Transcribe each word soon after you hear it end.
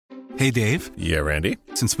Hey, Dave. Yeah, Randy?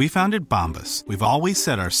 Since we founded Bombas, we've always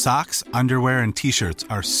said our socks, underwear, and T-shirts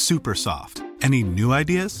are super soft. Any new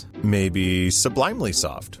ideas? Maybe sublimely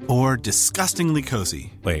soft. Or disgustingly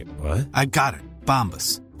cozy. Wait, what? I got it.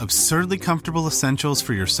 Bombas. Absurdly comfortable essentials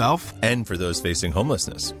for yourself and for those facing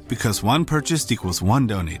homelessness. Because one purchased equals one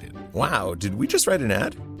donated. Wow, did we just write an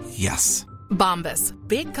ad? Yes. Bombas.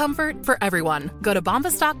 Big comfort for everyone. Go to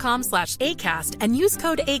bombas.com/ACAST and use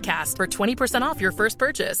code ACAST for 20% off your first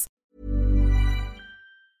purchase.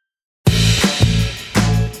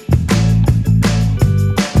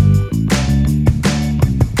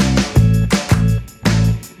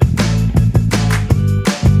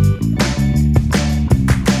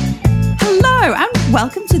 Hello and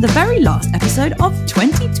welcome to the very last episode of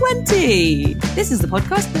 2020. This is the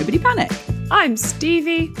podcast Nobody Panic. I'm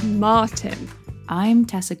Stevie Martin. I'm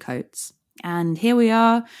Tessa Coates. And here we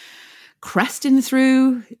are, cresting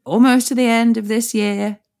through almost to the end of this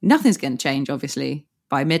year. Nothing's going to change, obviously,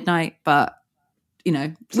 by midnight, but, you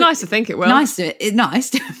know. It's nice to think it will. Nice to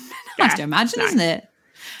imagine, isn't it?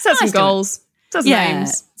 Set some goals. Set some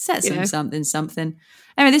aims. Set something.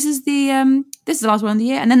 Anyway, this is the last one of the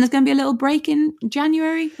year, and then there's going to be a little break in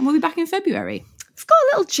January, and we'll be back in February. We've got a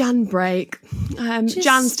little Jan break.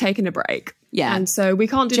 Jan's taking a break. Yeah. And so we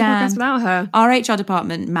can't do the podcast without her. Our HR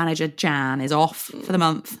department manager, Jan, is off for the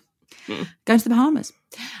month. Going to the Bahamas.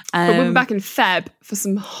 But we'll be back in Feb for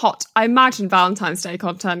some hot, I imagine, Valentine's Day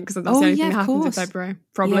content, because that's the only thing that happens in February,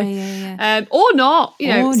 probably. Yeah. Or not,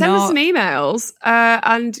 send us some emails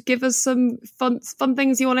and give us some fun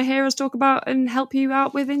things you want to hear us talk about and help you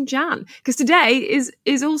out with in Jan. Because today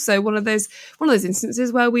is also one of those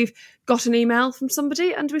instances where we've got an email from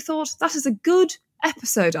somebody and we thought that is a good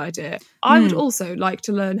episode idea. I would also like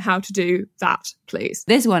to learn how to do that, please.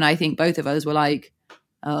 This one, I think both of us were like,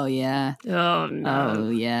 oh yeah. Oh no. Oh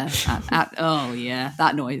yeah. Oh yeah.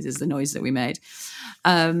 That noise is the noise that we made.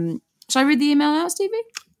 Shall I read the email out, Stevie?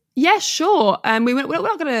 Yeah, sure. We're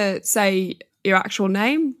not going to say your actual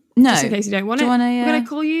name. No. Just in case you don't want it. We're going to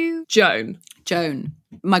call you Joan. Joan.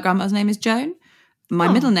 My grandma's name is Joan. My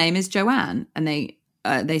middle name is Joanne. And they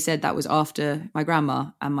said that was after my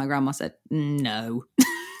grandma. And my grandma said, no.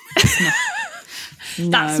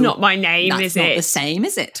 That's not my name, is it? That's not the same,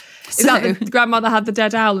 is it? Is that the grandmother had the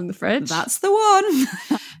dead owl in the fridge? That's the one.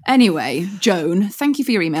 Anyway, Joan, thank you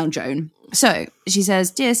for your email, Joan. So she says,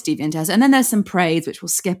 Dear Stevie and Tessa, and then there's some praise, which we'll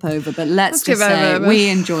skip over, but let's just say we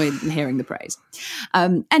enjoyed hearing the praise.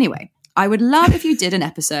 Anyway, I would love if you did an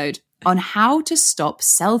episode on how to stop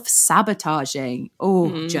self-sabotaging.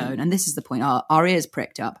 Joan, and this is the point, our ears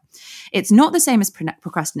pricked up. It's not the same as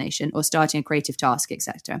procrastination or starting a creative task,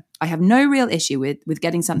 etc. I have no real issue with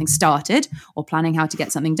getting something started or planning how to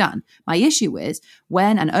get something done. My issue is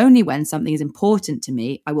when and only when something is important to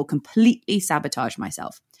me, I will completely sabotage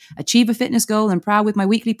myself. Achieve a fitness goal and proud with my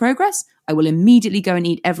weekly progress, I will immediately go and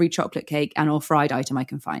eat every chocolate cake and or fried item I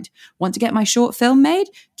can find. Want to get my short film made?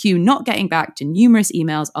 Cue not getting back to numerous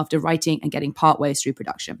emails after writing and getting partways through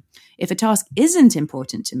production. If a task isn't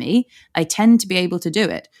important to me, I tend to be able to do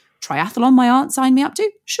it. Triathlon my aunt signed me up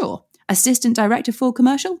to? Sure. Assistant director for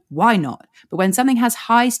commercial? Why not? But when something has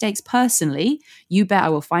high stakes personally, you bet I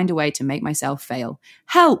will find a way to make myself fail.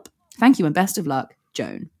 Help! Thank you and best of luck,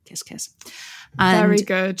 Joan. Kiss, kiss. And very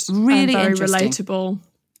good. Really and very interesting. Relatable.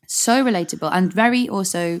 So relatable and very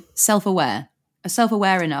also self-aware.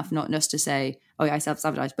 Self-aware enough not just to say, oh yeah, I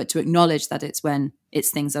self-sabotage, but to acknowledge that it's when it's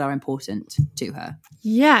things that are important to her.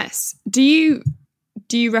 Yes. Do you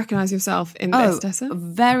recognise yourself in this, Tessa?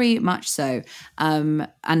 Very much so. And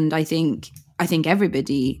I think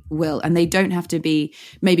everybody will. And they don't have to be,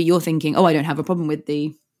 maybe you're thinking, I don't have a problem with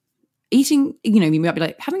the eating, you might be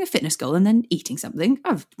like having a fitness goal and then eating something.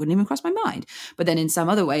 Wouldn't even cross my mind. But then in some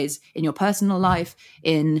other ways, in your personal life,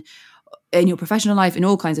 in your professional life, in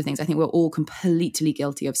all kinds of things, I think we're all completely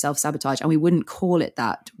guilty of self-sabotage, and we wouldn't call it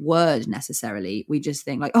that word necessarily. We just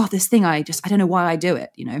think like, this thing, I don't know why I do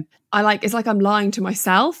it, it's like I'm lying to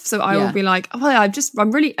myself. So I will be like,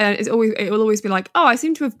 I'm really, it will always be like, I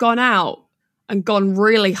seem to have gone out and gone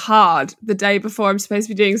really hard the day before I'm supposed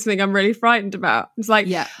to be doing something I'm really frightened about. It's like,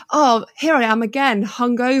 here I am again,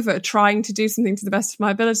 hungover, trying to do something to the best of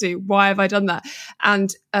my ability. Why have I done that?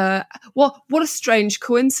 And what a strange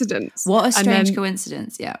coincidence. What a strange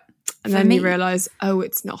coincidence, yeah. And then you realise,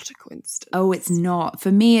 it's not a coincidence. Oh, it's not.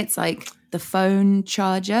 For me, it's like the phone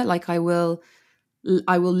charger. Like I will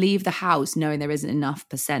leave the house knowing there isn't enough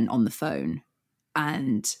 % on the phone.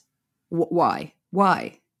 And why?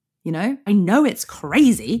 You know, I know it's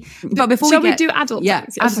crazy, but before Shall we do adult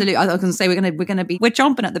things? Absolutely. I was going to say we're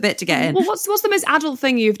chomping at the bit to get in. Well, what's the most adult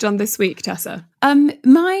thing you've done this week, Tessa?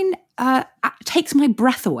 Mine takes my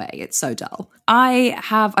breath away. It's so dull. I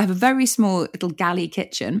have a very small little galley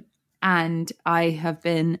kitchen, and I have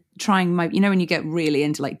been trying when you get really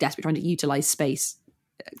into like desperate trying to utilize space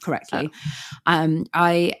correctly.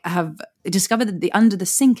 I have discovered that the under the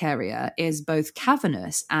sink area is both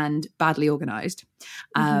cavernous and badly organized,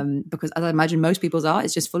 because as I imagine most people's are,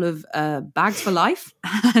 it's just full of bags for life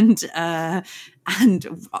and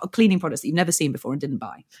cleaning products that you've never seen before and didn't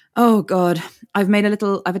buy. Oh God, I've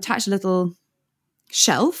attached a little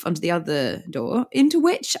shelf under the other door into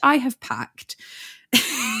which I have packed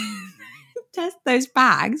those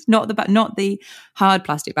bags, not the hard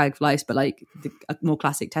plastic bag for life, but like a more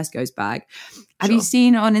classic Tesco's bag. Have you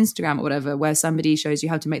seen on Instagram or whatever where somebody shows you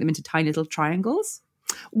how to make them into tiny little triangles?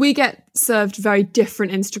 We get served very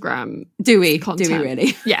different Instagram. Do we? Content. Do we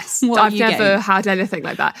really? Yes. I've never had anything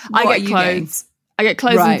like that. I get clothes. I get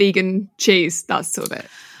clothes and vegan cheese. That's sort of it.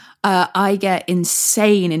 I get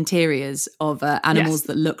insane interiors of animals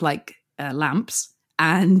that look like lamps,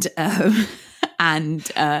 and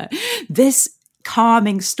this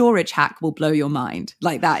calming storage hack will blow your mind.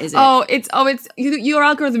 Like that is it. It's your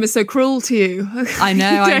algorithm is so cruel to you. I know.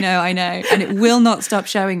 And it will not stop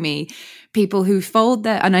showing me people who fold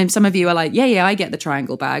their, I know some of you are like, yeah, I get the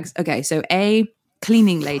triangle bags. Okay, so a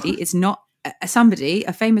cleaning lady is not a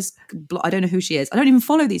famous, I don't know who she is. I don't even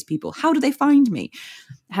follow these people. How do they find me?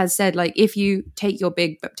 Has said like, if you take your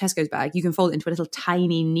big Tesco's bag, you can fold it into a little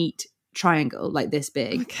tiny, neat triangle like this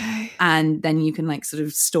big, and then you can like sort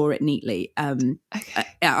of store it neatly. I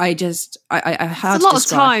it's a lot of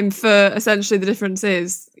time for essentially the difference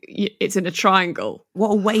is it's in a triangle. What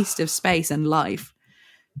a waste of space and life,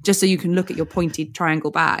 just so you can look at your pointed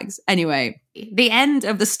triangle bags. Anyway, the end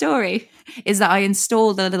of the story is that I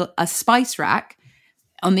installed a spice rack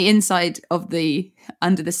on the inside of the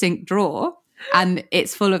under the sink drawer, and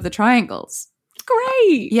it's full of the triangles.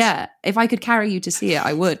 Great. Yeah. If I could carry you to see it,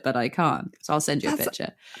 I would, but I can't. So I'll send you a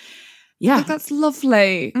picture. Yeah. That's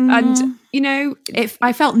lovely. And,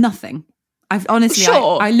 I felt nothing. I've honestly,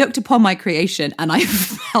 I looked upon my creation and I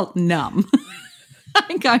felt numb. I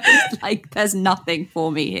think I was like, there's nothing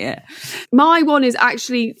for me here. My one is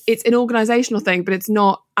actually, it's an organisational thing, but it's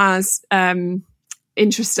not as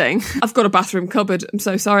interesting. I've got a bathroom cupboard. I'm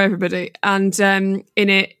so sorry, everybody. And in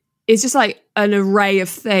it, it's just like an array of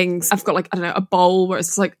things. I've got like, I don't know, a bowl where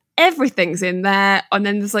it's like everything's in there. And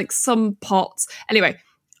then there's like some pots. Anyway,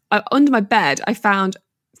 under my bed, I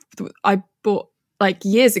bought like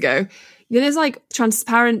years ago, there's like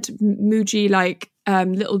transparent Muji like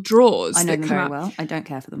little drawers. I know them very well. I don't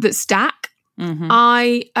care for them. That stack. Mm-hmm.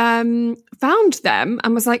 I found them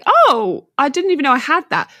and was like, oh, I didn't even know I had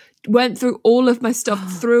that. Went through all of my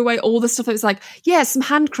stuff, threw away all the stuff that was like, some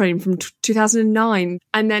hand cream from 2009,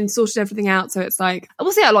 and then sorted everything out. So it's like,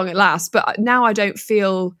 we'll see how long it lasts. But now I didn't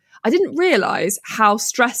realise how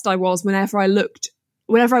stressed I was whenever I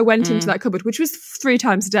went into that cupboard, which was 3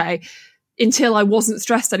 times a day, until I wasn't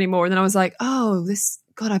stressed anymore. And then I was like, oh,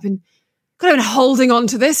 I've been holding on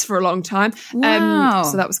to this for a long time. Wow.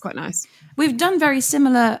 So that was quite nice. We've done very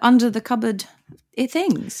similar under the cupboard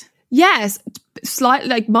things. Yes, slightly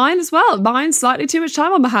like mine as well. Mine's slightly too much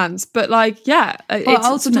time on my hands, but like,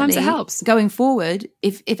 sometimes it helps. Going forward,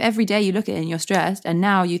 if every day you look at it and you're stressed, and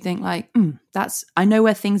now you think like, I know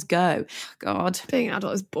where things go. God, being an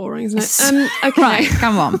adult is boring, isn't it? Okay, right,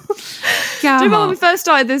 come on. Do you remember when we first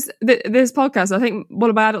started this podcast? I think one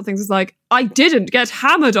of my adult things was like, I didn't get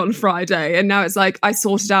hammered on Friday, and now it's like I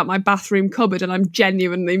sorted out my bathroom cupboard and I'm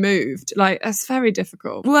genuinely moved. Like, that's very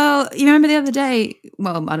difficult. Well, you remember the other day?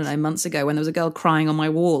 Well, I don't know, months ago, when there was a girl crying on my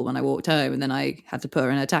wall when I walked home, and then I had to put her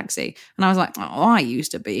in a taxi, and I was like, oh, I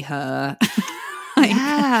used to be her.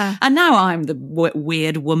 And now I'm the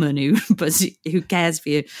weird woman who cares for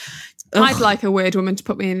you. Ugh. I'd like a weird woman to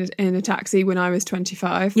put me in a taxi when I was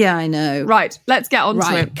 25. Yeah, I know. Right, let's get on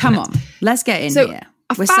to it. Come on, let's get in here.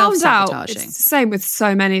 We're self-sabotaging. It's the same with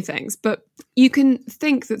so many things, but you can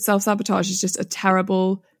think that self-sabotage is just a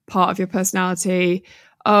terrible part of your personality.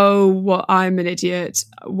 Oh, I'm an idiot.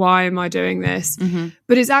 Why am I doing this? Mm-hmm.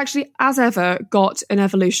 But it's actually, as ever, got an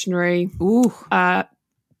evolutionary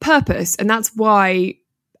purpose. And that's why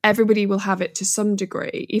everybody will have it to some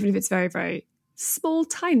degree, even if it's very, very small,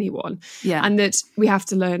 tiny one. Yeah. And that we have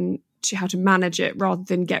to learn how to manage it rather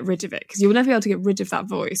than get rid of it. Because you'll never be able to get rid of that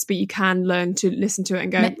voice, but you can learn to listen to it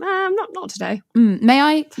and go, not today. May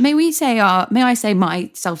I say my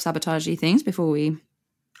self-sabotagey things before we...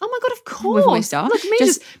 Oh my God, of course. Before we start. Look, me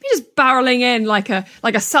just barreling in like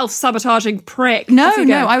a self-sabotaging prick. No,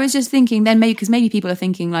 I was just thinking then maybe, because maybe people are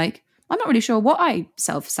thinking like, I'm not really sure what I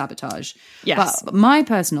self-sabotage. Yes. But my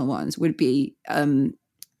personal ones would be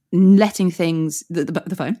letting things, the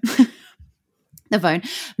phone, the phone,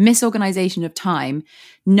 misorganization of time,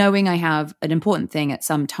 knowing I have an important thing at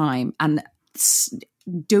some time and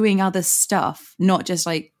doing other stuff, not just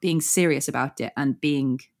like being serious about it and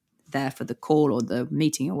being there for the call or the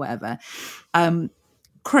meeting or whatever.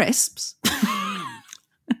 Crisps.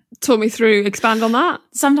 Talk me through, expand on that.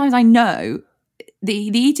 Sometimes I know the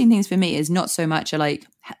eating things for me is not so much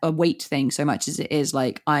a weight thing so much as it is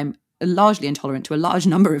like I'm largely intolerant to a large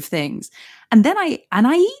number of things. And then I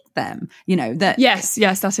eat them, that. Yes,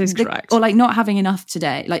 that is correct. Or like not having enough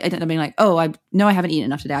today. Like I don't know, being like, oh, I know I haven't eaten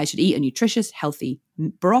enough today. I should eat a nutritious, healthy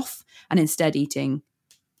broth, and instead eating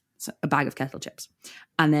a bag of kettle chips.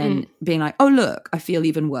 And then being like, oh, look, I feel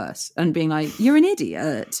even worse. And being like, you're an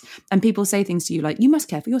idiot. And people say things to you like, you must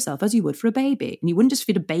care for yourself as you would for a baby. And you wouldn't just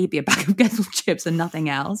feed a baby a bag of kettle chips and nothing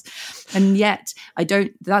else. And yet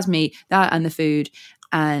that's me, that and the food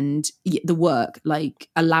and the work, like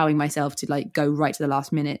allowing myself to like go right to the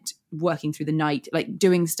last minute, working through the night, like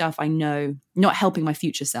doing stuff I know, not helping my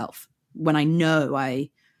future self when I know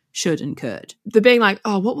I should and could. The being like,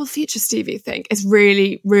 oh, what will future Stevie think is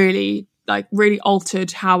really, really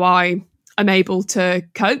altered how I am able to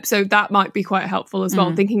cope. So that might be quite helpful as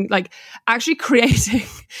well. Thinking like actually creating,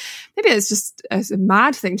 maybe it's a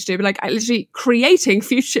mad thing to do, but like literally creating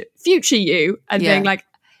future you and being like,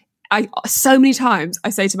 so many times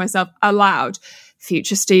I say to myself aloud,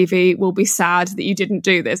 future Stevie will be sad that you didn't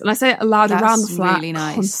do this. And I say it aloud around the flat really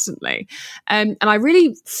nice. Constantly. And I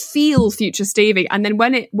really feel future Stevie. And then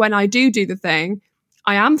when I do the thing,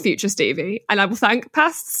 I am future Stevie and I will thank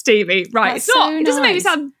past Stevie. Right. That's it's not, so it doesn't nice. make me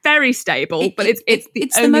sound very stable, but it's the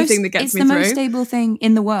only thing that gets me through. It's the most stable thing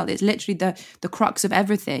in the world. It's literally the crux of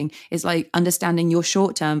everything is like understanding your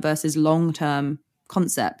short-term versus long-term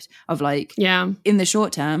concept of like, in the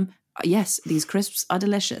short term, yes, these crisps are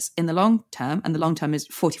delicious. In the long term, and the long term is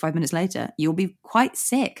 45 minutes later, you'll be quite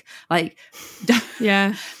sick. Like,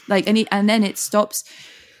 yeah. Like, and then it stops.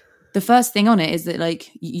 The first thing on it is that like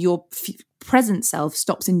your present self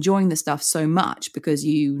stops enjoying the stuff so much because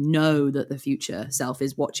you know that the future self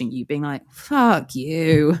is watching you being like, fuck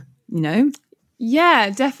you, Yeah,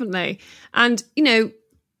 definitely. And,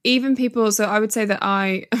 even people, so I would say that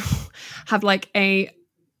I have like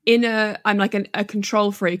I'm like a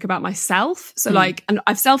control freak about myself. So like, and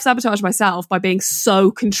I've self-sabotaged myself by being so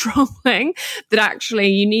controlling that actually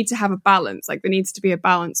you need to have a balance. Like there needs to be a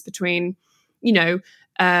balance between,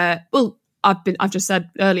 I've just said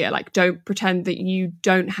earlier, like, don't pretend that you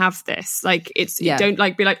don't have this. Like don't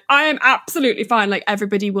like be like, I am absolutely fine. Like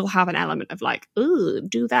everybody will have an element of like, ooh,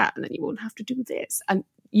 do that. And then you won't have to do this. And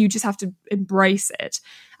you just have to embrace it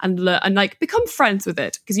and learn and like become friends with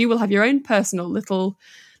it, because you will have your own personal little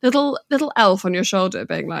elf on your shoulder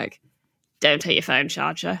being like, don't take your phone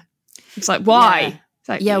charger. It's like, why? Yeah. It's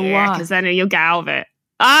like, why? Because then you'll get out of it.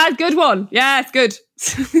 Good one. Yeah, it's good.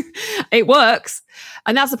 It works.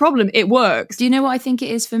 And that's the problem. It works. Do you know what I think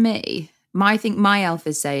it is for me? I think my elf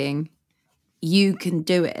is saying, you can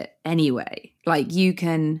do it anyway. Like you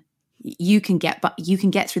can get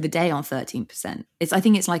through the day on 13%. I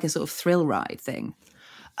think it's like a sort of thrill ride thing.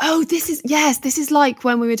 Oh, this is like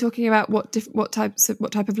when we were talking about what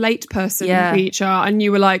type of late person we each are, and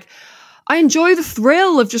you were like, I enjoy the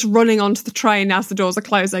thrill of just running onto the train as the doors are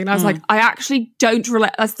closing. And I was like, I actually don't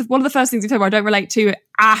relate. That's one of the first things you told me. I don't relate to it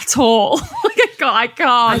at all. Like, I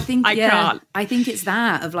can't. I think it's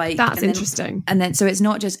that of like, that's interesting. And then, so it's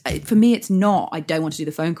not just, for me, it's not, I don't want to do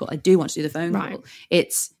the phone call. I do want to do the phone call.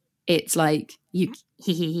 It's like, you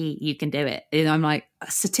can do it. And I'm like,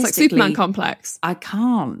 statistically. It's like Superman complex. I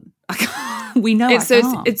can't. We know it's I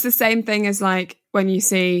can't. It's the same thing as like when you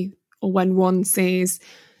see, or when one sees,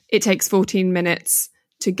 it takes 14 minutes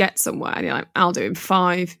to get somewhere. And you're like, I'll do it in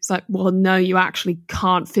 5. It's like, well, no, you actually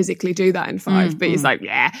can't physically do that in 5. But it's like,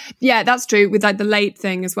 yeah, that's true. With like the late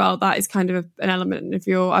thing as well, that is kind of an element. If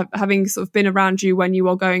you're having sort of been around you when you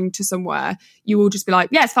are going to somewhere, you will just be like,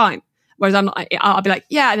 yeah, it's fine. Whereas I'll be like,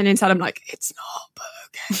 yeah. And then inside I'm like, it's not, but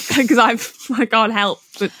okay. Because I can't help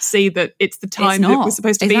but see that it's the time that we're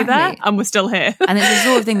supposed to be there and we're still here. And it's the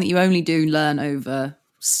sort of thing that you only do learn over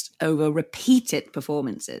repeated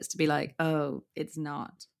performances, to be like, oh, it's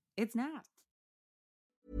not.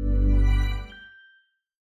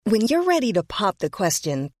 When you're ready to pop the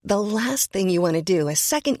question, the last thing you want to do is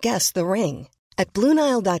second guess the ring. At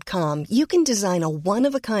BlueNile.com, you can design a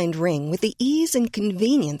one-of-a-kind ring with the ease and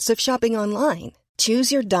convenience of shopping online.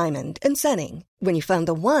 Choose your diamond and setting. When you find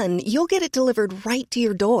the one, you'll get it delivered right to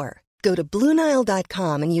your door. Go to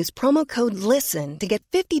BlueNile.com and use promo code LISTEN to get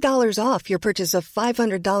 $50 off your purchase of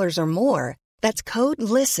 $500 or more. That's code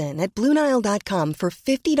LISTEN at BlueNile.com for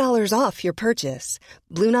 $50 off your purchase.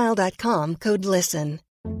 BlueNile.com, code LISTEN.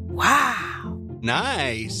 Wow.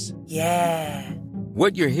 Nice. Yeah.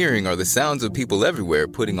 What you're hearing are the sounds of people everywhere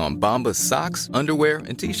putting on Bombas socks, underwear,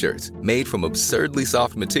 and T-shirts made from absurdly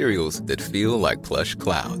soft materials that feel like plush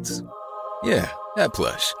clouds. Yeah, that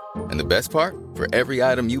plush. And the best part? For every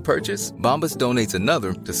item you purchase, Bombas donates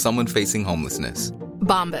another to someone facing homelessness.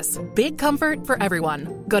 Bombas. Big comfort for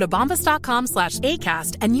everyone. Go to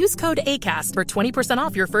bombas.com/ACAST and use code ACAST for 20%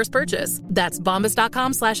 off your first purchase. That's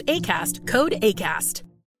bombas.com/ACAST. Code ACAST.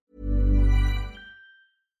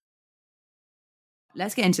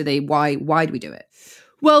 Let's get into the why. Why do we do it?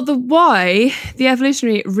 Well, the why, the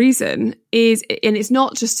evolutionary reason is, and it's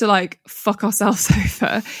not just to like fuck ourselves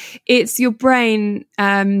over, it's your brain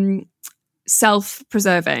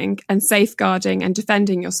self-preserving and safeguarding and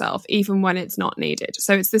defending yourself even when it's not needed.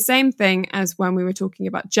 So it's the same thing as when we were talking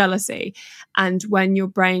about jealousy, and when your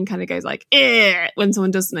brain kind of goes like, when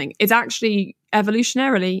someone does something, it's actually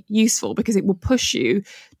evolutionarily useful because it will push you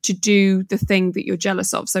to do the thing that you're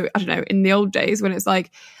jealous of. So I don't know, in the old days when it's like,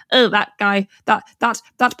 oh, that guy, that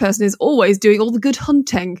person is always doing all the good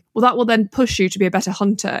hunting. Well, that will then push you to be a better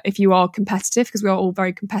hunter if you are competitive, because we are all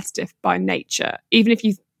very competitive by nature. Even if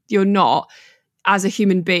you're not, as a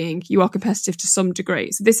human being, you are competitive to some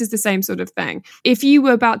degree. So this is the same sort of thing. If you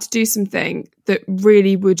were about to do something that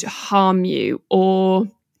really would harm you or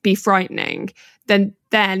be frightening, then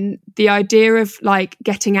the idea of like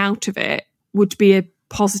getting out of it would be a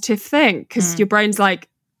positive thing, because your brain's like,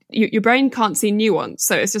 your brain can't see nuance.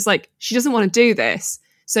 So it's just like, she doesn't want to do this,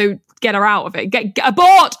 so get her out of it. Get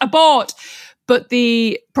abort. But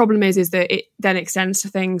the problem is that it then extends to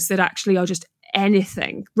things that actually are just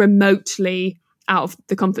anything remotely out of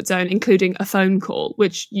the comfort zone, including a phone call,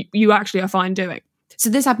 which you actually are fine doing. So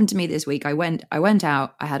this happened to me this week. I went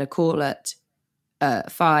out. I had a call at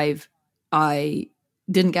 5. I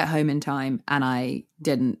didn't get home in time, and I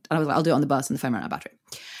was like, I'll do it on the bus, and the phone ran out of battery.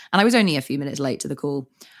 And I was only a few minutes late to the call,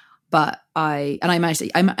 but I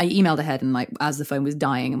emailed ahead, and like as the phone was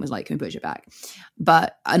dying, and was like, can we push it back?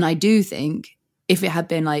 And I do think if it had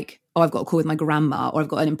been like, oh, I've got a call with my grandma, or I've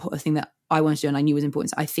got an important thing that I wanted to do and I knew was important,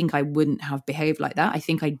 so I think I wouldn't have behaved like that. I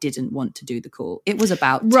think I didn't want to do the call. It was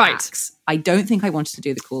about tax. I don't think I wanted to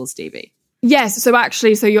do the call, Stevie. Yes, so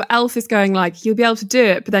actually, your elf is going like, you'll be able to do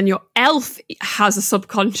it, but then your elf has a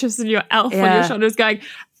subconscious, and your elf on your shoulder is going,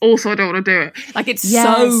 also I don't want to do it. Like it's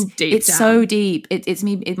so deep. It's down. So deep. It's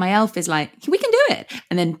me. My elf is like, we can do it.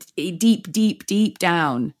 And then deep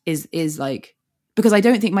down is like, because I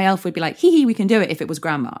don't think my elf would be like, hee, we can do it if it was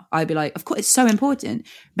grandma. I'd be like, of course, it's so important.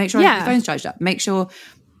 Make sure the phone's charged up. Make sure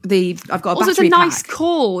I've got a battery pack. Also, it's a nice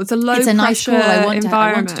call. It's a low pressure nice call. I want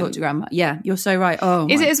environment. To talk to grandma. Yeah, you're so right. Oh,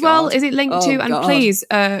 is it as well? Is it linked to? And please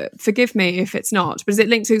forgive me if it's not. But is it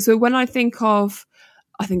linked to? So when I think of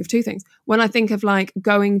two things. When I think of like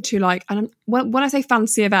going to like, and when I say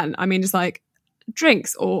fancy event, I mean just like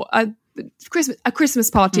drinks or a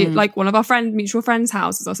Christmas party at like one of our mutual friends'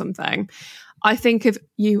 houses or something. I think of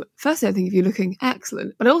you. Firstly, I think of you looking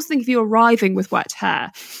excellent, but I also think of you arriving with wet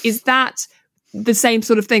hair. Is that the same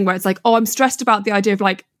sort of thing where it's like, oh, I'm stressed about the idea of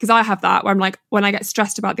like, because I have that where I'm like, when I get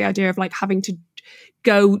stressed about the idea of like having to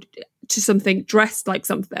go to something dressed like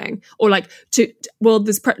something, or like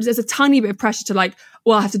there's a tiny bit of pressure to like,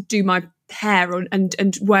 well, I have to do my hair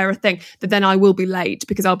and wear a thing, that then I will be late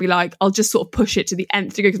because I'll be like, I'll just sort of push it to the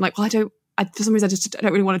nth degree because I'm like, well, for some reason I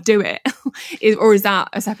don't really want to do it. Or is that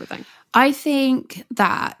a separate thing? I think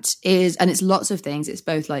that is, and it's lots of things. It's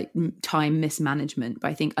both like time mismanagement, but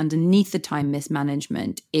I think underneath the time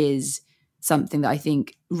mismanagement is something that I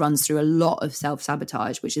think runs through a lot of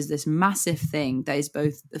self-sabotage, which is this massive thing that is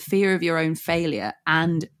both the fear of your own failure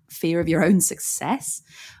and fear of your own success,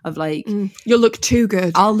 of like, you'll look too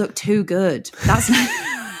good. I'll look too good.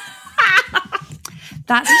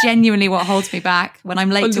 That's genuinely what holds me back when I'm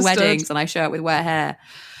late to weddings and I show up with wet hair.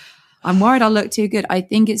 I'm worried I'll look too good. I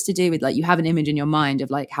think it's to do with like, you have an image in your mind of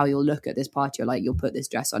like how you'll look at this party, or like you'll put this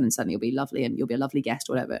dress on and suddenly you'll be lovely and you'll be a lovely guest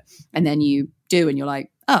or whatever. And then you do and you're like,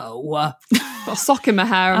 got a sock in my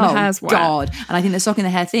hair and my hair's wet. God. And I think the sock in the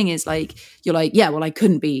hair thing is like, you're like, yeah, well, I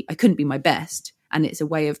couldn't be my best. And it's a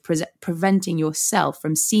way of preventing yourself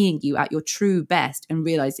from seeing you at your true best and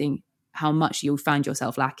realizing how much you'll find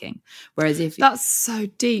yourself lacking. Whereas if that's so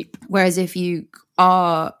deep. Whereas if you're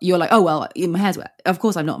like, oh well, my hair's wet. Of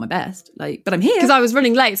course, I'm not my best. Like, but I'm here because I was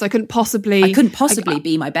running late, so I couldn't possibly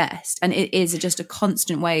be my best. And it is just a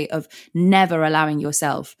constant way of never allowing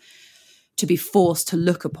yourself to be forced to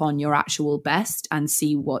look upon your actual best and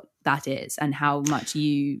see what that is and how much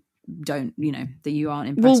you don't, that you aren't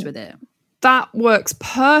impressed with it. That works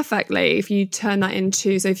perfectly if you turn that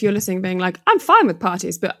into, so if you're listening being like, I'm fine with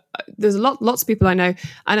parties, but there's lots of people I know,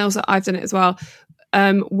 and also I've done it as well,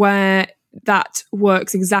 where that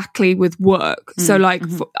works exactly with work. So like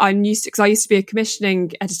I used to be a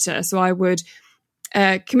commissioning editor, so I would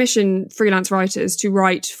commission freelance writers to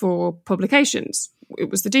write for publications. It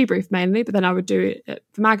was the Debrief mainly, but then I would do it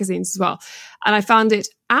for magazines as well. And I found it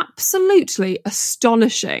absolutely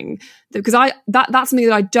astonishing because that's something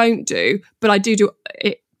that I don't do, but I do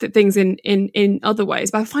things in other ways.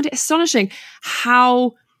 But I find it astonishing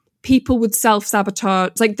how people would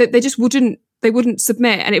self-sabotage. Like they just wouldn't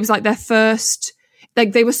submit. And it was like their first,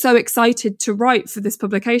 like they were so excited to write for this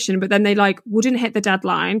publication, but then they like wouldn't hit the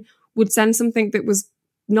deadline, would send something that was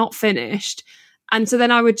not finished. And so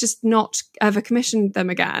then I would just not ever commission them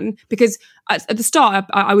again because at the start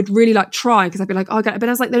I would really like try because I'd be like, oh, but I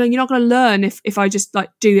was like, no, you're not going to learn if I just like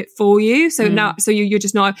do it for you. So now, so you're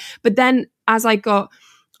just not. But then as I got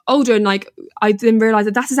older and like I then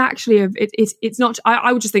realized that is actually it's not.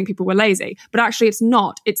 I would just think people were lazy, but actually it's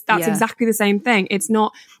not. That's exactly the same thing. It's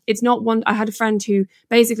not one. I had a friend who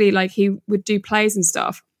basically like he would do plays and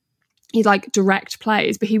stuff. He'd like direct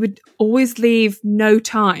plays, but he would always leave no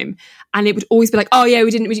time. And it would always be like, oh yeah,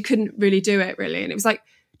 we couldn't really do it really. And it was like,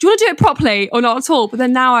 do you want to do it properly or not at all? But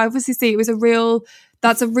then now I obviously see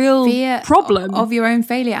that's a real fear problem of your own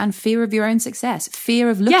failure and fear of your own success, fear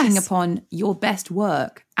of looking upon your best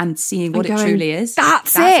work and seeing what it truly is.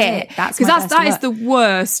 That's it. That is the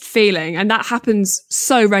worst feeling. And that happens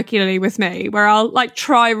so regularly with me where I'll like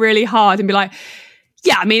try really hard and be like,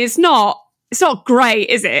 yeah, I mean, it's not great,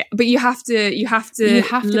 is it? But you have to be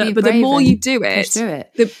but the more you do it,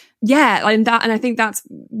 and I think that's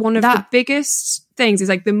one of the biggest things is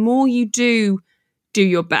like the more you do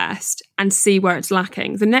your best and see where it's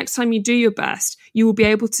lacking, the next time you do your best, you will be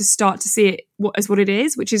able to start to see it as what it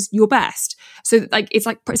is, which is your best. So like it's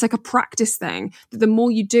like a practice thing. That the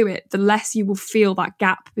more you do it, the less you will feel that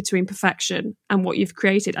gap between perfection and what you've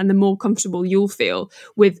created, and the more comfortable you'll feel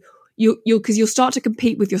with because you'll start to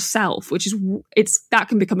compete with yourself, which is that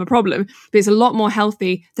can become a problem, but it's a lot more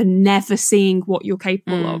healthy than never seeing what you're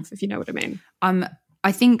capable of, if you know what I mean.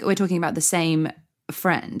 I think we're talking about the same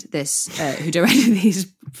friend, who directed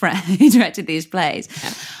these plays.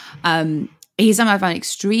 Yeah. He's someone I find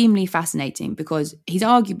extremely fascinating because he's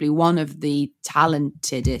arguably one of the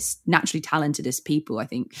naturally talentedest people, I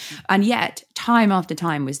think. And yet, time after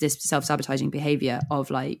time was this self-sabotaging behavior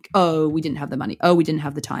of like, oh, we didn't have the money. Oh, we didn't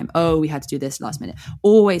have the time. Oh, we had to do this last minute.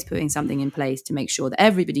 Always putting something in place to make sure that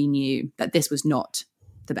everybody knew that this was not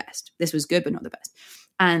the best. This was good, but not the best.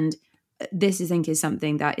 And this, I think, is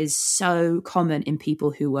something that is so common in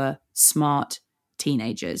people who were smart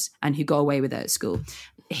teenagers and who got away with it at school.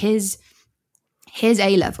 His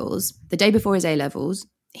A-levels, the day before his A-levels,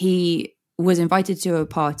 he was invited to a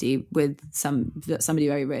party with somebody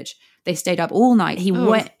very rich. They stayed up all night. He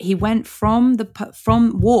walked from the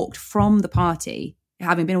party,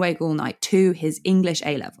 having been awake all night, to his English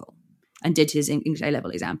A-level and did his English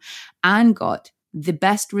A-level exam and got the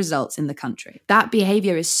best results in the country. That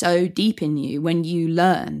behavior is so deep in you when you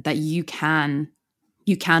learn that you can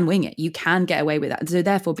wing it. You can get away with that. So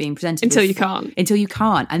therefore being presented until you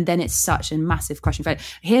can't. And then it's such a massive crushing failure.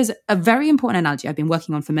 Here's a very important analogy I've been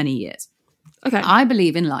working on for many years. Okay. I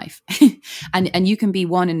believe in life and you can be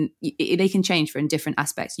one and they can change in different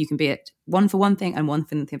aspects. You can be it one for one thing and one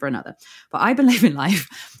thing for another. But I believe in life,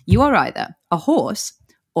 you are either a horse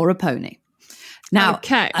or a pony. Now,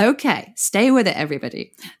 okay, stay with it,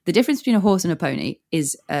 everybody. The difference between a horse and a pony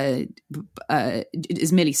is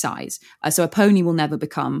merely size. So a pony will never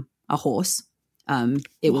become a horse. I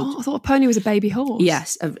thought a pony was a baby horse.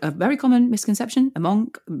 Yes, a very common misconception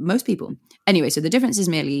among most people. Anyway, so the difference is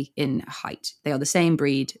merely in height. They are the same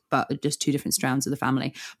breed, but just two different strands of the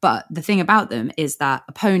family. But the thing about them is that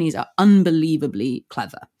ponies are unbelievably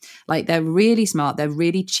clever. Like they're really smart. They're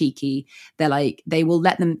really cheeky. They're like, they will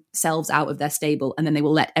let themselves out of their stable and then they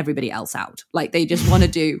will let everybody else out. Like they just want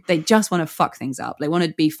to fuck things up. They want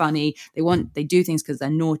to be funny. They do things because they're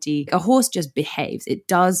naughty. A horse just behaves. It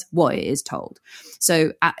does what it is told.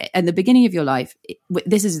 So at the beginning of your life,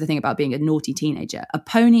 this is the thing about being a naughty teenager. A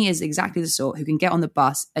pony is exactly the sort who can get on the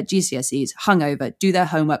bus at GCSEs, hungover, do their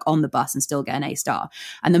homework on the bus and still get an A star.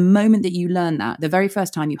 And the moment that you learn that, the very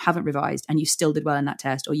first time you haven't revised and you still did well in that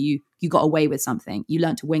test, or you got away with something, you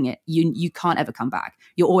learn to wing it, you can't ever come back.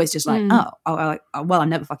 You're always just like, well, I'm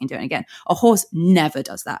never fucking doing it again. A horse never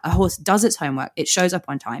does that. A horse does its homework, it shows up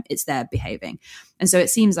on time, it's there behaving. And so it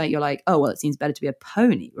seems like you're like, oh, well, it seems better to be a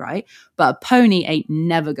pony, right? But a pony ain't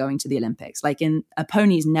never going to the Olympics. Like a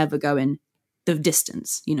pony's never going the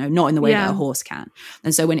distance, not in the way that a horse can.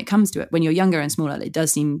 And so when it comes to it, when you're younger and smaller, it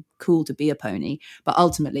does seem cool to be a pony, but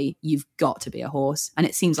ultimately you've got to be a horse. And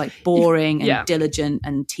it seems like boring and diligent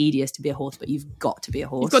and tedious to be a horse, but you've got to be a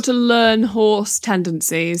horse. You've got to learn horse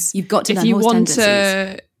tendencies. You've got to learn horse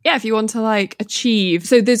tendencies. If you want to like achieve.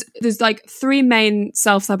 So there's like 3 main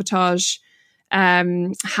self-sabotage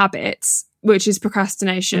habits, which is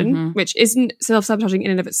procrastination, which isn't self-sabotaging in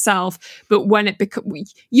and of itself, but when it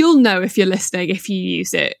becomes, you'll know if you're listening, if you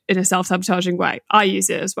use it in a self-sabotaging way. I use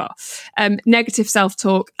it as well. Negative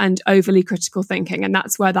self-talk and overly critical thinking. And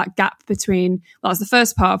that's where that gap between, that's the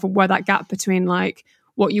first part of where that gap between like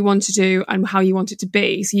what you want to do and how you want it to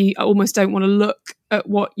be. So you almost don't want to look at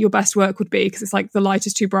what your best work would be because it's like the light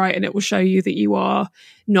is too bright and it will show you that you are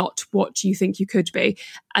not what you think you could be.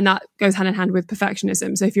 And that goes hand in hand with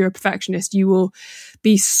perfectionism. So if you're a perfectionist, you will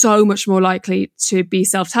be so much more likely to be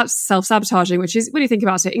self-sabotaging, which is, when you think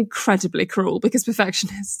about it, incredibly cruel because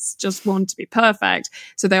perfectionists just want to be perfect.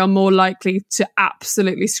 So they are more likely to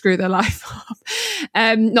absolutely screw their life up.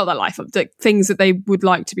 Not their life up, the things that they would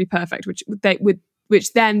like to be perfect,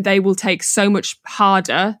 which then they will take so much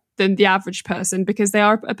harder than the average person because they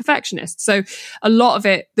are a perfectionist. So a lot of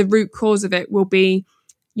it, the root cause of it will be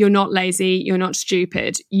you're not lazy, you're not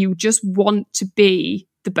stupid, you just want to be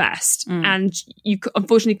the best. And you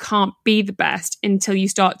unfortunately can't be the best until you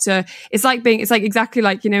start to, it's like exactly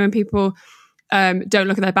like, when people don't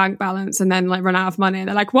look at their bank balance and then like run out of money and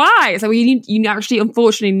they're like, why? It's like, well, you actually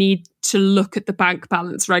unfortunately need to look at the bank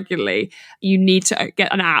balance regularly. You need to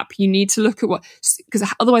get an app. You need to look at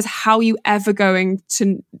because otherwise how are you ever going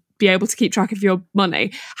to be able to keep track of your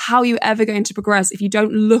money? How are you ever going to progress if you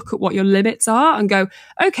don't look at what your limits are and go,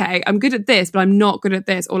 okay, I'm good at this, but I'm not good at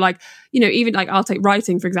this? Or like, even like I'll take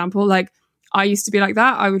writing, for example, like I used to be like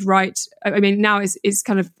that. I would write, I mean, now it's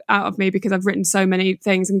kind of out of me because I've written so many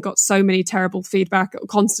things and got so many terrible feedback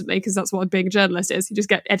constantly because that's what being a journalist is. You just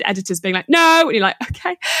get editors being like, no, and you're like,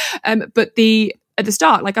 okay. But at the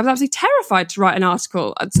start, like I was absolutely terrified to write an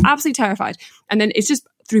article. I was absolutely terrified. And then it's just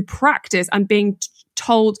through practice and being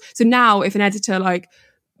told. So now if an editor like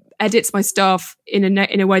edits my stuff in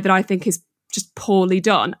a way that I think is just poorly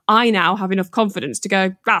done, I now have enough confidence to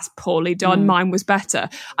go, that's poorly done, mine was better.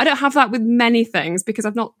 I don't have that with many things because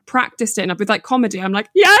I've not practiced it enough. With like comedy, I'm like,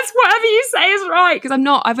 yes, whatever you say is right, because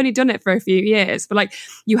I've only done it for a few years. But like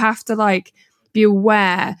you have to like be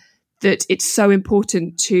aware that it's so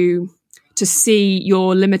important to see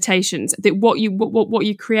your limitations, that what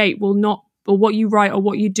you create will not, or what you write or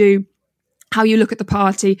what you do, how you look at the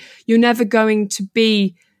party, you're never going to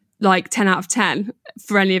be like 10 out of 10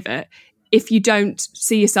 for any of it if you don't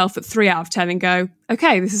see yourself at 3 out of 10 and go,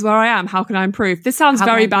 okay, this is where I am. How can I improve? This sounds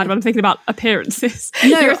very bad when I'm thinking about appearances.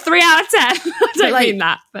 No, you're a 3 out of 10. I don't mean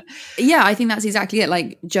that. But yeah, I think that's exactly it.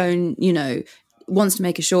 Like Joan, wants to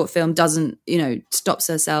make a short film, doesn't, stops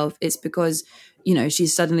herself. It's because,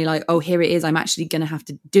 she's suddenly like, oh, here it is. I'm actually going to have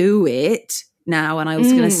to do it now. And I was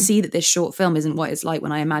going to see that this short film isn't what it's like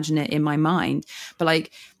when I imagine it in my mind. But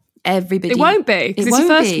like everybody... It won't be, because it's the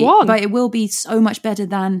first one. But it will be so much better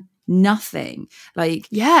than nothing. Like,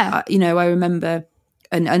 yeah, I remember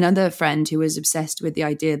another friend who was obsessed with the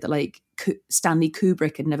idea that like Stanley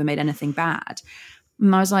Kubrick had never made anything bad.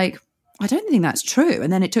 And I was like, I don't think that's true.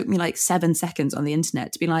 And then it took me like 7 seconds on the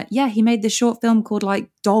internet to be like, yeah, he made this short film called like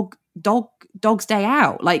Dog's Day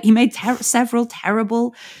Out. Like he made several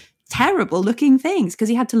terrible looking things because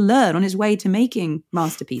he had to learn on his way to making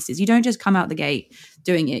masterpieces. You don't just come out the gate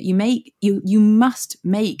doing it. You must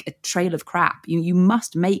make a trail of crap. You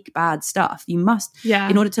must make bad stuff. You must,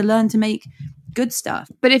 in order to learn to make good stuff.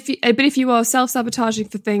 But if you are self-sabotaging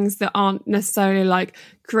for things that aren't necessarily like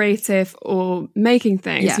creative or making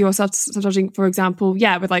things, you are self-sabotaging, for example,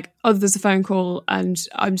 with like, oh, there's a phone call and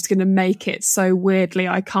I'm just going to make it so weirdly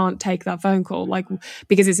I can't take that phone call, like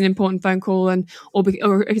because it's an important phone call,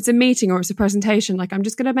 or if it's a meeting or it's a presentation, like I'm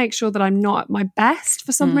just going to make sure that I'm not at my best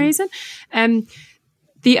for some reason.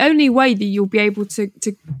 The only way that you'll be able to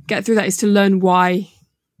get through that is to learn why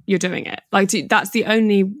you're doing it. Like that's the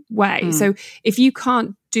only way. So if you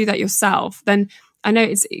can't do that yourself, then I know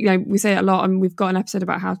it's, we say it a lot, and we've got an episode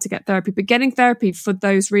about how to get therapy, but getting therapy for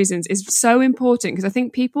those reasons is so important, because I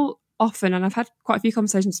think people often, and I've had quite a few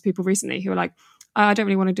conversations with people recently who are like, I don't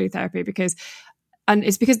really want to do therapy and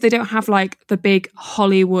it's because they don't have like the big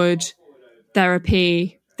Hollywood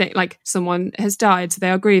therapy thing, like someone has died, so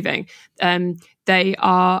they are grieving, they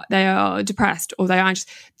are depressed, or they are anxious,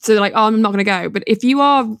 so they're like, oh, I'm not going to go. But if you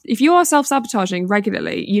are self-sabotaging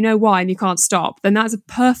regularly, you know why, and you can't stop, then that's a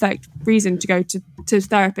perfect reason to go to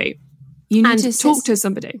therapy. You need to talk to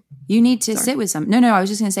somebody. You need to sit with some. No, I was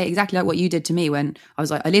just going to say exactly like what you did to me when I was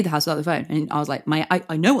like, I leave the house without the phone, and I was like,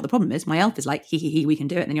 I know what the problem is. My elf is like, he, we can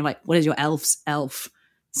do it. And then you're like, what is your elf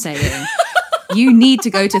saying? You need to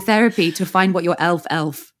go to therapy to find what your elf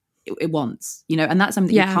it wants, and that's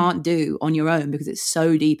something that you can't do on your own, because it's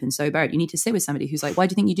so deep and so buried. You need to sit with somebody who's like, why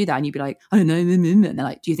do you think you do that? And you'd be like, I don't know. And they're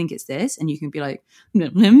like, do you think it's this? And you can be like, One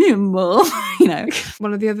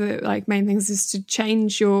of the other like main things is to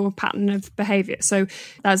change your pattern of behavior. So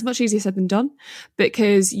that's much easier said than done,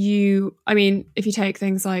 because if you take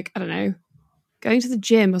things like, I don't know, going to the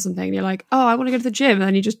gym or something, you're like, oh, I want to go to the gym, and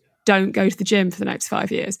then you just don't go to the gym for the next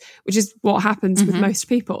 5 years, which is what happens with most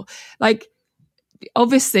people. Like,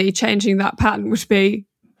 obviously changing that pattern would be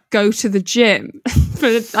go to the gym.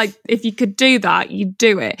 But like, if you could do that, you'd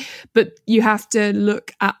do it. But you have to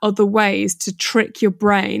look at other ways to trick your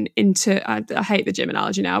brain into, I hate the gym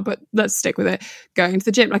analogy now, but let's stick with it. Going to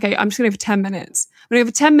the gym. Okay, I'm just going to go for 10 minutes. I'm going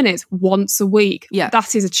to go for 10 minutes once a week. Yeah.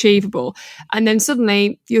 That is achievable. And then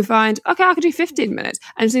suddenly you'll find, okay, I could do 15 minutes.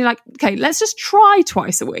 And so you're like, okay, let's just try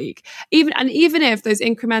twice a week. Even if those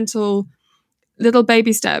incremental little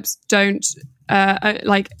baby steps don't,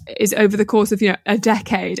 is over the course of a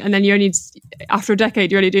decade, and then after a decade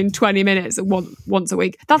you're only doing 20 minutes once a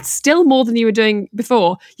week, that's still more than you were doing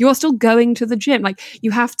before. You are still going to the gym. Like,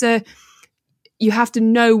 you have to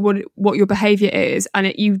know what your behavior is,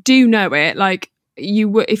 and you do know it. Like,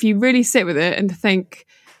 if you really sit with it and think,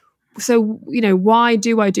 so why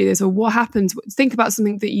do I do this, or what happens? Think about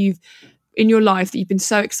something that you've in your life that you've been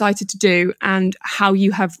so excited to do, and how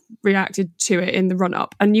you have reacted to it in the run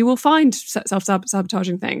up, and you will find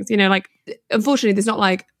self-sabotaging things. Like, unfortunately there's not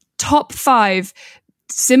like top 5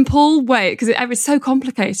 simple way, because it's so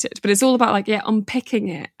complicated, but it's all about unpicking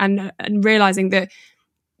it and realizing that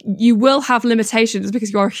you will have limitations,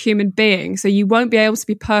 because you're a human being, so you won't be able to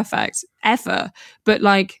be perfect ever, but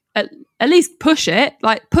at least push it,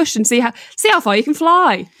 push and see how far you can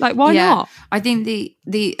fly. Why not? I think a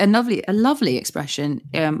lovely expression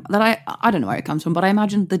that I don't know where it comes from, but I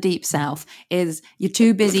imagine the deep south is you're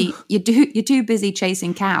too busy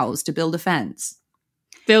chasing cows to build a fence.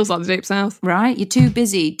 Feels like the deep south, right? You're too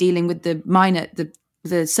busy dealing with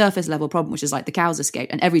the surface level problem, which is like the cows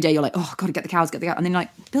escaped, and every day you're like, oh, I've got to get the cows, and then you're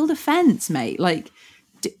like, build a fence, mate.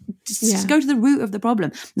 Just go to the root of the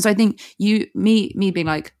problem. And so I think me being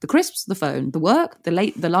like, the crisps, the phone, the work,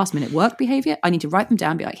 the last minute work behavior, I need to write them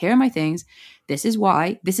down, be like, here are my things, this is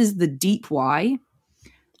why, this is the deep why,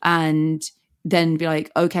 and then be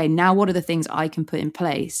like, okay, now what are the things I can put in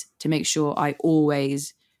place to make sure I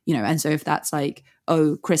always, and so if that's like,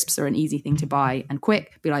 oh, crisps are an easy thing to buy and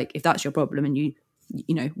quick, be like, if that's your problem, and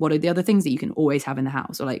what are the other things that you can always have in the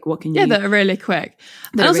house, or like, what can you that are really quick,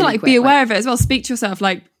 and also really be aware of it as well. Speak to yourself,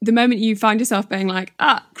 like the moment you find yourself being like,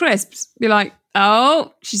 crisps, be like,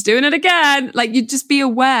 oh, she's doing it again. Like, you just be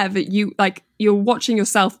aware that you're watching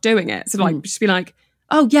yourself doing it, so just be like,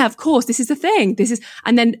 oh yeah, of course, this is the thing,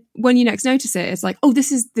 and then when you next notice it, it's like, oh,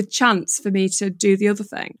 this is the chance for me to do the other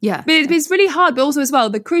thing. But it's really hard. But also as well,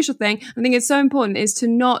 the crucial thing, I think it's so important, is to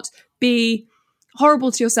not be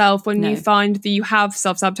horrible to yourself when you find that you have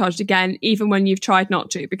self-sabotaged again, even when you've tried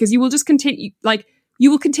not to, because you will just continue,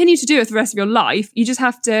 you will continue to do it for the rest of your life. You just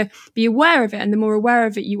have to be aware of it, and the more aware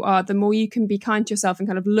of it you are, the more you can be kind to yourself and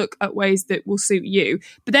kind of look at ways that will suit you.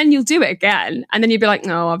 But then you'll do it again, and then you'll be like,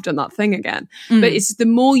 no, I've done that thing again. But it's the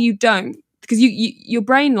more you don't, because your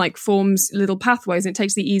brain forms little pathways, and it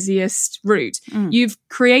takes the easiest route. You've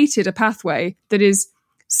created a pathway that is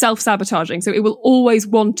self-sabotaging, so it will always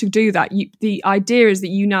want to do that. The idea is that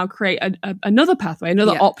you now create another pathway,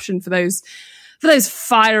 another option for those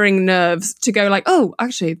firing nerves to go like, oh,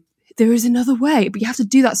 actually there is another way, but you have to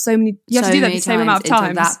do that you have to do that the same amount of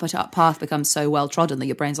times. That path becomes so well trodden that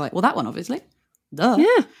your brain's like, well, that one obviously, duh.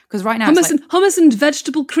 Yeah, because right now hummus and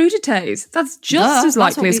vegetable crudités, that's just as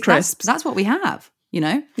likely as crisps. That's what we have,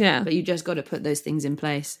 Yeah, but you just got to put those things in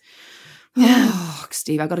place. Oh,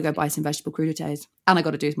 Steve, I got to go buy some vegetable crudités, and I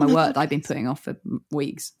got to do my work that I've been putting off for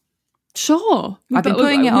weeks. Sure, I've been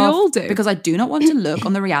putting it off because I do not want to look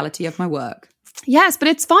on the reality of my work. Yes, but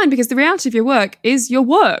it's fine, because the reality of your work is your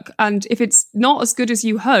work, and if it's not as good as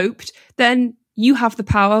you hoped, then you have the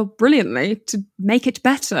power brilliantly to make it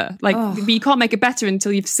better. Like, but you can't make it better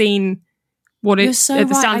until you've seen what You're it's so the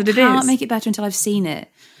right. standard it is. I can't make it better until I've seen it.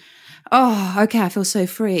 Oh, okay. I feel so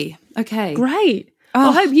free. Okay. Great.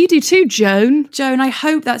 Well, I hope you do too, Joan. Joan, I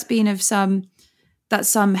hope that's been of some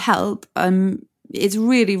help. It's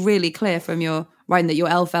really, really clear from your writing that your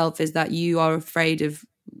elf is that you are afraid of,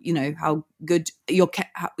 how good you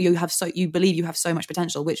believe you have so much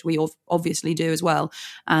potential, which we obviously do as well,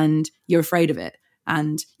 and you're afraid of it,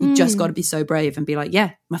 and you just got to be so brave and be like,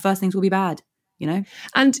 yeah, my first things will be bad,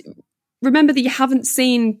 And remember that you haven't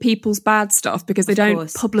seen people's bad stuff because they don't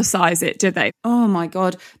publicise it, do they? Oh my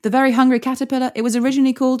God. The Very Hungry Caterpillar, it was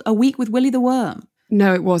originally called A Week with Willy the Worm.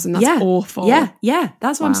 No, it wasn't. That's awful. Yeah.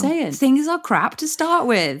 That's what I'm saying. Things are crap to start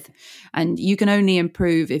with. And you can only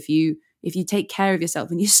improve if you take care of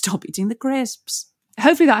yourself and you stop eating the crisps.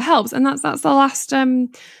 Hopefully that helps. And that's the last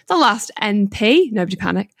NP, Nobody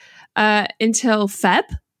Panic, until Feb.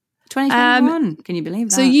 2021. Can you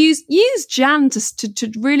believe that? So use Jan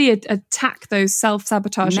to really attack those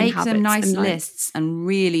self-sabotaging habits. Make them nice lists and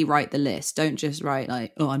really write the list. Don't just write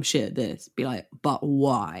like, oh, I'm shit at this. Be like, but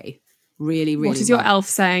why? Really, really. What is your elf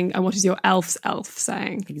saying and what is your elf's elf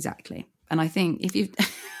saying? Exactly. And I think if you...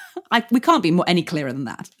 we can't be any clearer than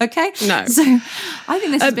that, okay? No. So I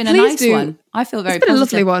think this has been a nice one. I feel very positive. It's been a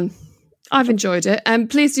lovely one. I've enjoyed it.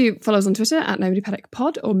 Please do follow us on Twitter at Nobody Panic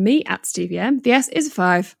Pod or me at Stevie M. The S is a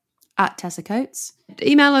 5. At Tessa Coates.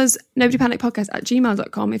 Email us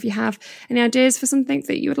nobodypanicpodcast@gmail.com if you have any ideas for something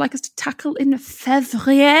that you would like us to tackle in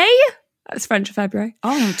Février. That's French for February.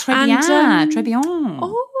 Oh, très bien. Très bien.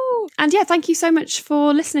 Oh, and yeah, thank you so much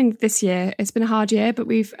for listening this year. It's been a hard year, but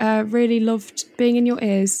we've really loved being in your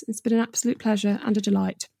ears. It's been an absolute pleasure and a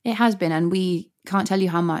delight. It has been, and we can't tell you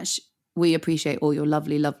how much we appreciate all your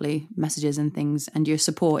lovely, lovely messages and things, and your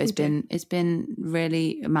support. It's been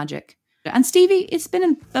really magic. And Stevie, it's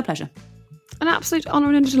been a pleasure. An absolute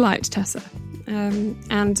honour and a delight, Tessa.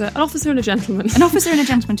 And an officer and a gentleman. An officer and a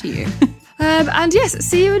gentleman to you. And yes,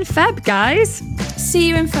 see you in Feb, guys. See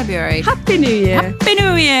you in February. Happy New Year. Happy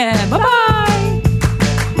New Year. Bye-bye.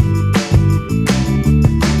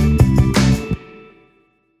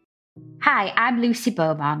 Hi, I'm Lucy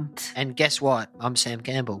Beaumont. And guess what? I'm Sam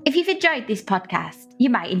Campbell. If you've enjoyed this podcast, you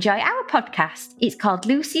might enjoy our podcast. It's called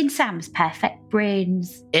Lucy and Sam's Perfect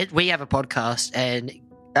Brains. We have a podcast, and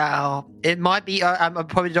it might be, I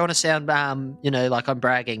probably don't want to sound, like I'm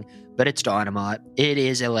bragging, but it's dynamite. It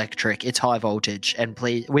is electric. It's high voltage. And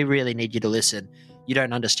please, we really need you to listen. You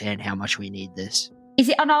don't understand how much we need this. Is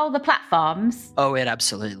it on all the platforms? Oh, it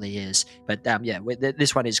absolutely is. But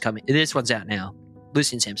this one is coming. This one's out now.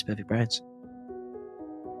 Lucy and Sam's Perfect Brains.